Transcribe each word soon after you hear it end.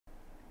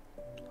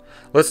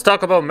Let's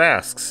talk about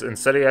masks in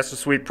Seti Astro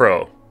Suite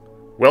Pro.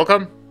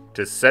 Welcome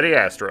to Seti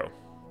Astro.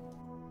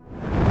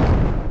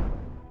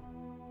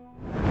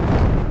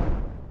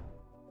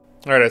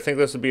 Alright, I think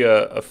this would be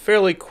a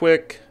fairly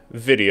quick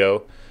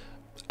video.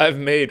 I've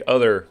made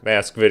other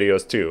mask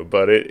videos too,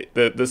 but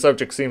the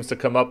subject seems to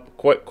come up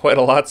quite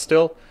a lot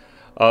still.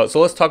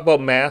 So let's talk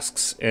about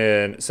masks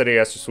in Seti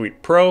Astro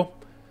Suite Pro.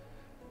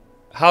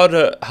 How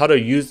to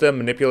use them,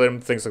 manipulate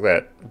them, things like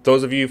that.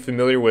 Those of you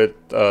familiar with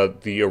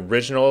the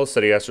original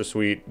Seti Astro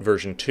Suite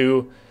version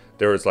 2,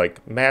 there was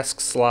like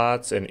mask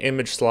slots and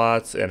image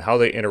slots and how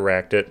they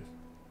interacted.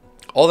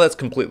 All that's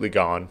completely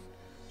gone.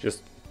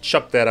 Just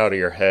chuck that out of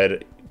your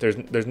head.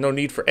 There's no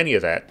need for any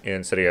of that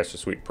in Seti Astro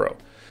Suite Pro.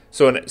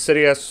 So in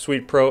Seti Astro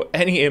Suite Pro,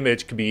 any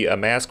image could be a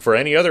mask for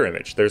any other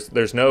image.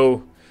 There's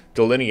no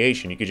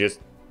delineation. You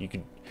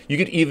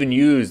could even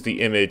use the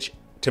image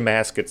to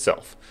mask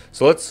itself.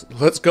 So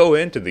let's go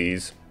into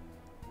these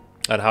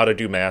on how to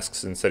do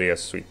masks in Seti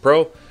Astro Suite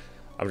Pro.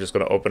 I'm just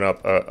going to open up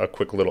a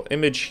quick little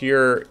image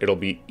here. It'll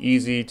be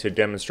easy to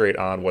demonstrate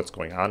on what's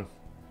going on.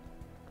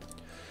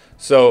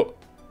 So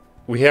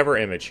we have our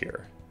image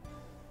here.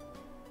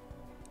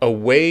 A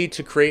way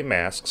to create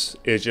masks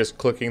is just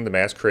clicking the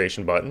mask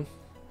creation button.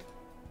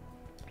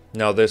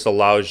 Now this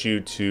allows you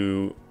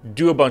to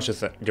do a bunch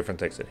of different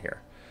things in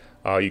here.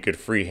 You could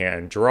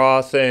freehand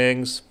draw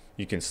things.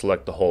 You can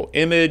select the whole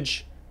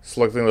image.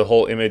 Selecting the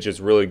whole image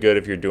is really good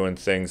if you're doing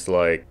things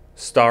like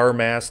star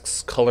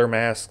masks, color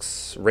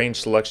masks,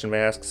 range selection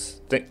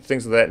masks,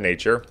 things of that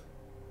nature.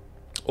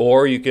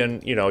 Or you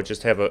can,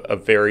 just have a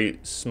very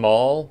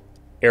small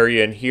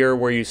area in here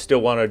where you still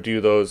want to do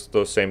those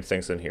same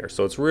things in here.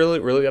 So it's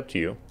really up to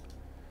you.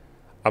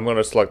 I'm going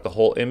to select the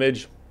whole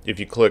image. If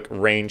you click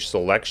range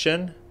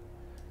selection,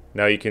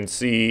 now you can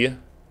see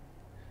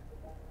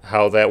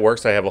how that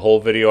works. I have a whole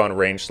video on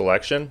range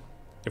selection.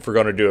 If we're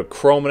going to do a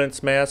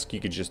chrominance mask, you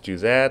could just do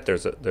that.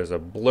 There's a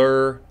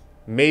blur.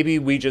 Maybe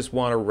we just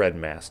want a red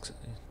mask.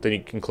 Then you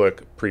can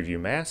click preview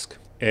mask.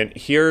 And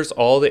here's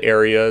all the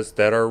areas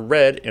that are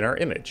red in our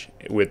image,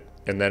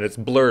 and then it's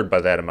blurred by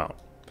that amount.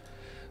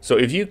 So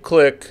if you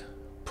click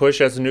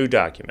push as a new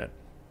document,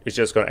 it's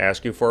just going to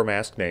ask you for a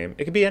mask name.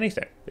 It could be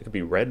anything. It could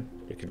be red.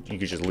 You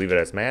could just leave it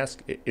as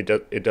mask.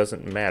 It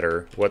doesn't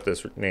matter what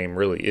this name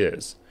really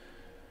is.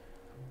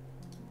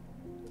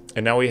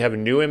 And now we have a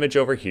new image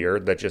over here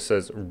that just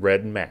says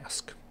red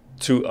mask.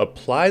 To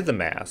apply the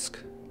mask,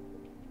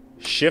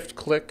 shift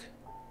click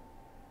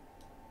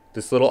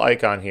this little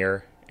icon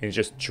here and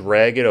just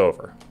drag it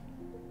over.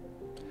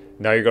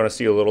 Now you're going to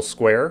see a little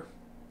square.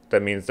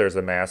 That means there's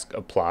a mask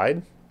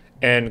applied.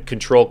 And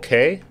Control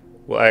K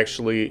will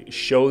actually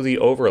show the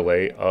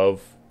overlay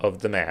of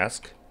the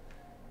mask.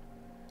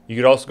 You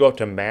could also go up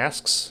to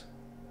masks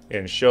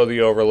and show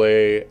the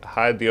overlay,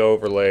 hide the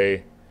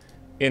overlay,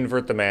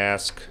 invert the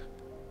mask.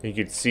 You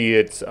can see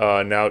it's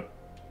now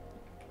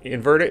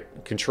invert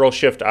it. Control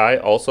Shift I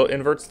also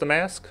inverts the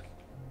mask.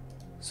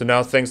 So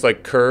now things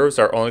like curves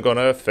are only going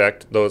to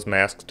affect those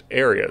masked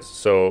areas.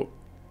 So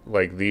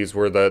like these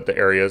were the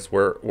areas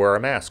where our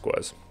mask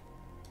was.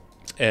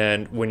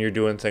 And when you're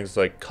doing things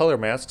like color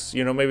masks,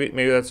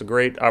 maybe that's a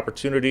great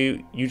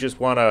opportunity. You just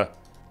want to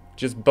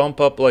just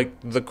bump up like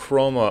the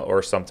chroma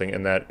or something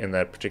in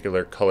that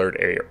particular colored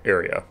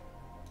area.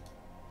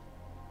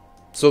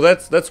 So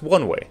that's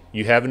one way.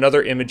 You have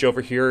another image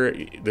over here.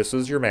 This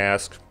is your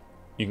mask.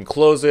 You can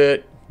close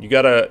it. You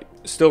gotta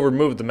still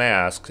remove the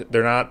mask.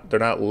 They're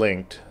not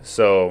linked.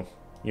 So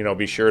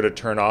be sure to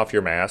turn off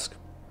your mask.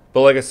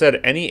 But like I said,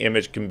 any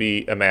image can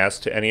be a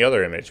mask to any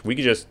other image. We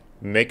could just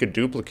make a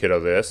duplicate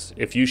of this.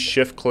 If you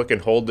shift click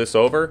and hold this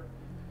over,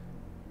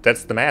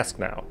 that's the mask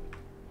now.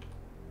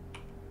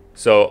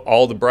 So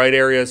all the bright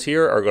areas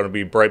here are going to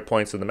be bright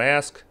points in the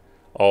mask.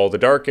 All the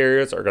dark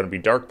areas are going to be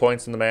dark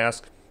points in the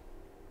mask.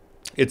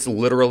 It's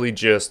literally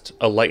just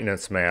a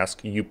lightness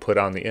mask you put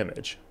on the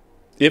image.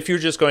 If you're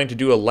just going to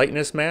do a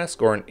lightness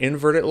mask or an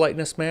inverted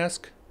lightness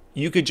mask,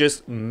 you could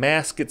just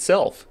mask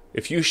itself.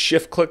 If you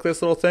shift click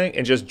this little thing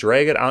and just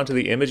drag it onto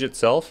the image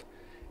itself,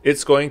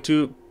 it's going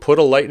to put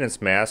a lightness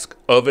mask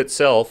of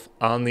itself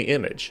on the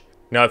image.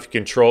 Now if you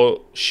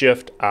Control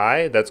Shift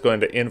I, that's going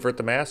to invert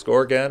the mask,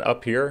 or again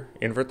up here,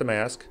 invert the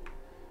mask.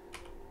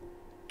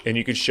 And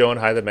you can show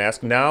and hide the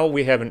mask. Now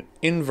we have an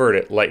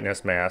inverted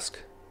lightness mask.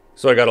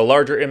 So I got a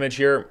larger image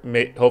here.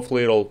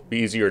 Hopefully it'll be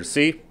easier to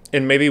see.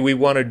 And maybe we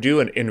want to do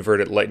an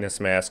inverted lightness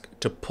mask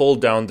to pull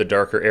down the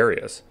darker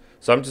areas.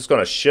 So I'm just going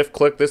to shift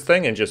click this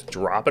thing and just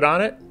drop it on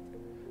it.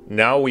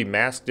 Now we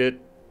masked it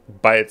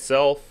by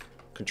itself.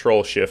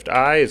 Control Shift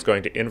I is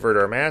going to invert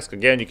our mask.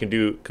 Again, you can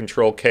do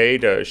Control K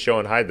to show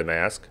and hide the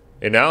mask.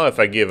 And now if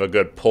I give a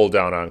good pull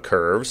down on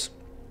curves,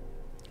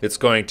 it's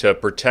going to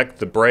protect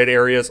the bright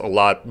areas a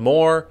lot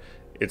more.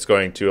 It's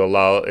going to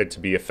allow it to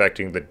be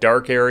affecting the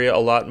dark area a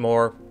lot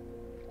more.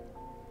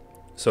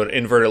 So an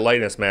inverted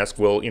lightness mask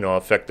will,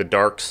 affect the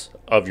darks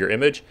of your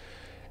image.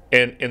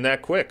 And in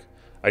that quick,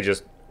 I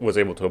just was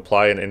able to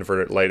apply an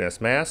inverted lightness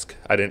mask.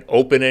 I didn't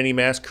open any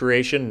mask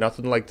creation,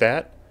 nothing like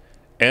that.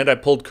 And I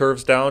pulled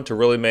curves down to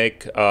really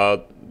make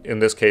in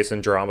this case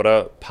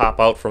Andromeda, pop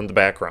out from the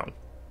background.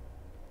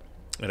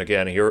 And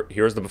again,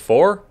 here's the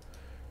before,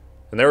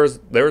 and there's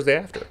the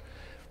after.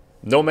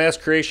 No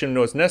mask creation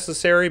was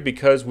necessary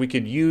because we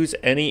could use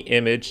any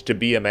image to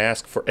be a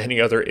mask for any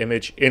other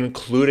image,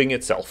 including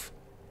itself.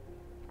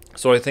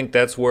 So I think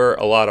that's where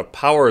a lot of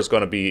power is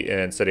going to be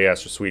in Seti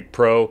Astro Suite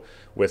Pro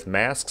with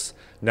masks.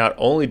 Not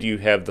only do you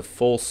have the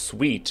full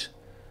suite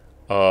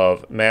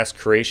of mask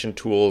creation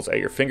tools at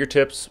your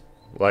fingertips,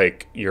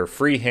 like your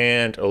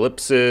freehand,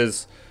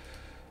 ellipses,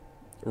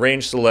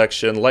 range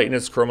selection,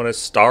 lightness, chrominess,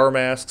 star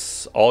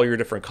masks, all your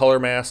different color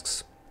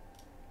masks,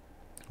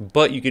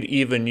 but you could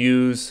even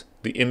use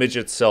the image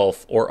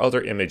itself or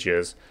other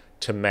images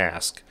to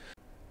mask.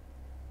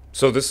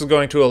 So this is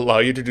going to allow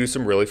you to do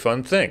some really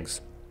fun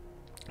things.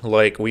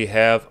 Like we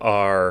have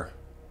our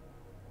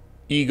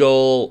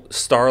Eagle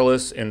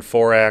Starless in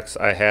 4x.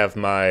 I have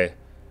my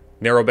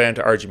narrowband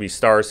to RGB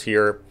stars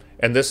here.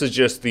 And this is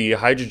just the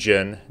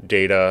hydrogen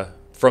data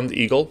from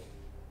the Eagle.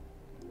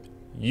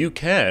 You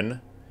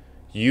can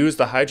use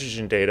the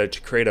hydrogen data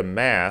to create a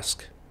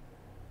mask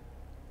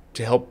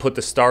to help put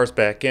the stars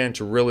back in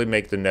to really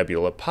make the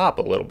nebula pop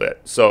a little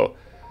bit. So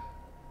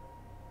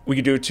we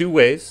could do it two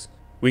ways.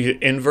 We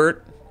could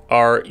invert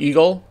our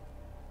Eagle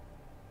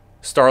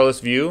starless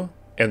view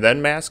and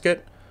then mask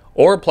it,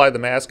 or apply the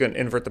mask and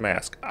invert the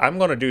mask. I'm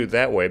going to do it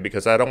that way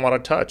because I don't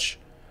want to touch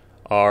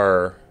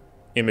our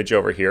image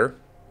over here.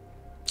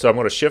 So I'm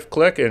going to shift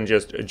click and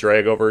just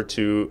drag over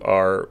to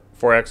our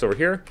 4x over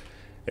here.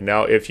 And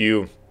now if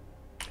you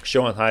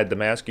show and hide the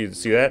mask, you can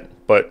see that,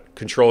 but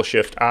Control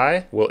Shift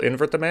I will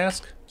invert the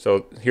mask.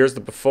 So here's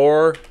the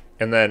before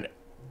and then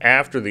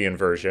after the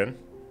inversion.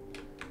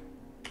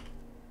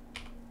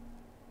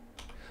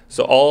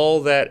 So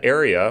all that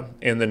area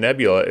in the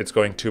nebula, it's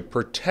going to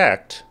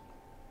protect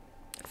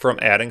from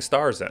adding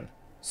stars in.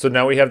 So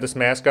now we have this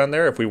mask on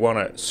there. If we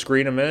want to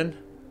screen them in,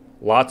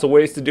 lots of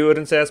ways to do it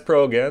in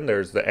SASpro again.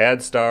 There's the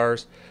add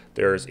stars,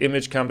 there's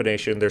image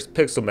combination, there's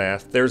pixel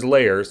math, there's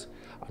layers.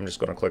 I'm just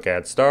going to click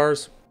add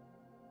stars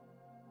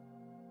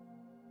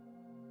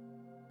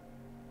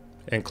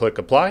and click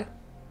apply.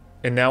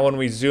 And now when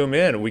we zoom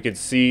in, we can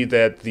see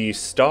that the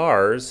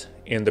stars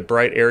in the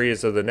bright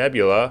areas of the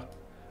nebula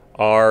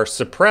are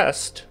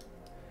suppressed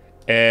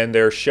and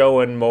they're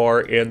showing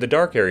more in the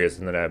dark areas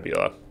in the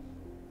nebula.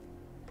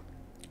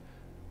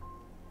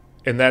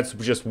 And that's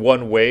just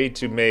one way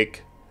to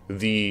make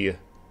the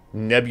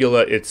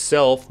nebula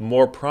itself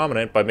more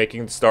prominent by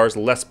making the stars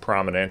less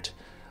prominent,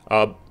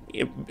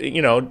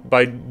 you know,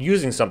 by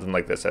using something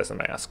like this as a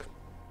mask.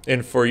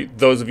 And for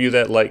those of you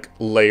that like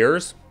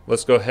layers,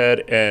 let's go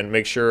ahead and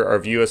make sure our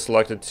view is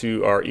selected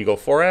to our Eagle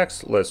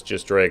 4x. Let's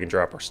just drag and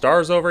drop our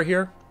stars over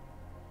here.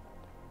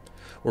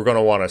 We're going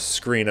to want to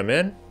screen them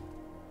in.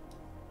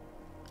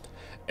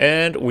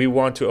 And we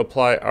want to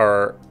apply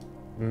our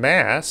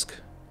mask.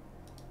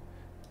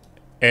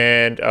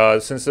 And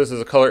since this is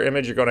a color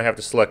image, you're going to have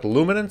to select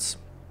luminance.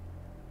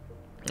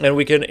 And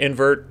we can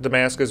invert the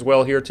mask as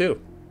well here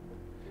too.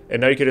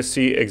 And now you can just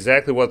see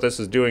exactly what this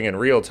is doing in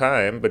real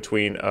time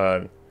between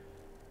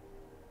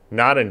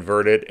not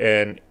inverted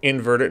and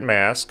inverted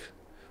mask,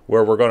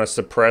 where we're going to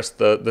suppress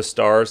the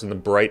stars in the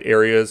bright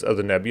areas of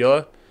the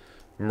nebula.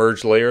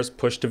 Merge layers,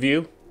 push to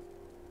view,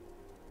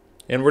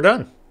 and we're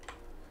done.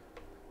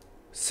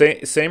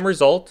 Same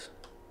result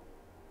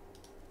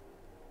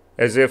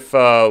as if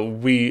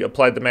we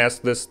applied the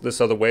mask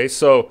this other way.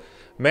 So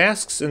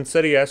masks in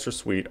Seti Astro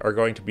Suite are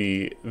going to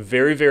be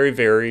very, very,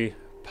 very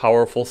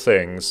powerful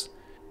things.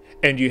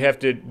 And you have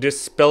to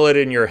dispel it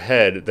in your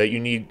head that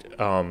you need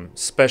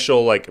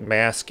special like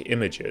mask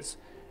images.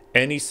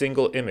 Any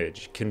single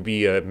image can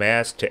be a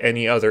mask to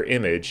any other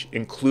image,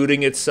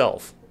 including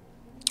itself,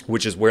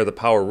 which is where the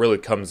power really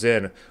comes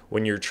in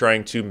when you're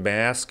trying to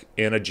mask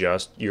and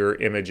adjust your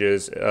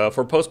images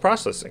for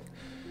post-processing.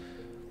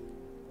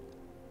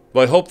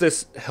 Well, I hope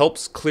this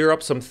helps clear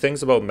up some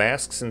things about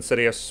masks in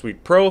Seti Astro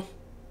Suite Pro.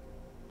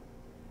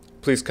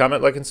 Please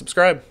comment, like, and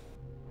subscribe.